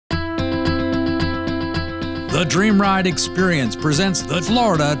The Dream Ride Experience presents the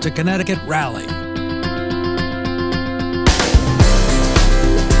Florida to Connecticut Rally.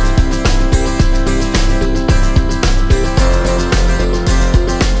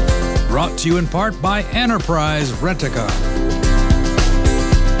 Brought to you in part by Enterprise Rent-A-Car.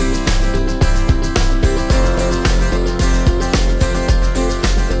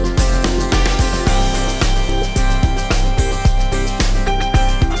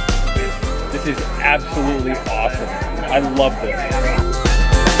 This is absolutely awesome. I love this.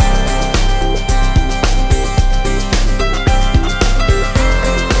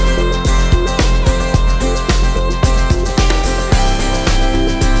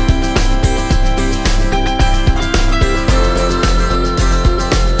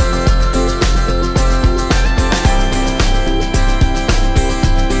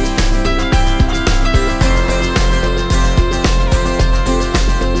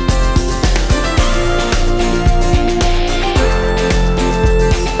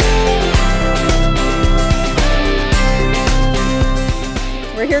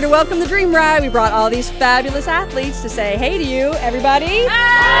 We're here to welcome the Dream Ride. We brought all these fabulous athletes to say hey to you, everybody.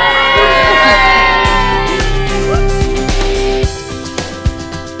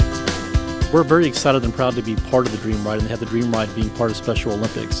 We're very excited and proud to be part of the Dream Ride and have the Dream Ride being part of Special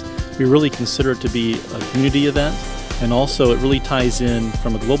Olympics. We really consider it to be a community event, and also it really ties in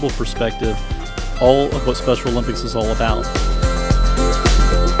from a global perspective all of what Special Olympics is all about.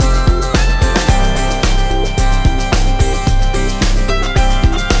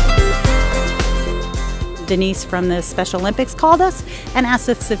 Denise from the Special Olympics called us and asked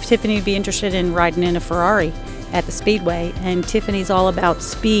us if Tiffany would be interested in riding in a Ferrari at the Speedway, and Tiffany's all about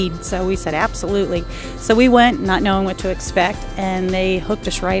speed, so we said absolutely. So we went not knowing what to expect, and they hooked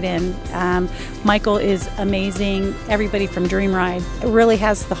us right in. Michael is amazing. Everybody from Dream Ride really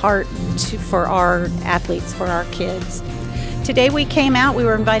has the heart for our athletes, for our kids. Today we came out, we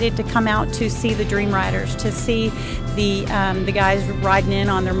were invited to come out to see the Dream Riders, to see the guys riding in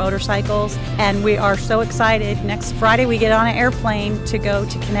on their motorcycles, and we are so excited. Next Friday we get on an airplane to go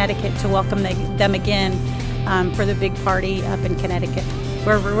to Connecticut to welcome them again for the big party up in Connecticut.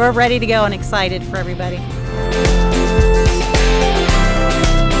 We're ready to go and excited for everybody.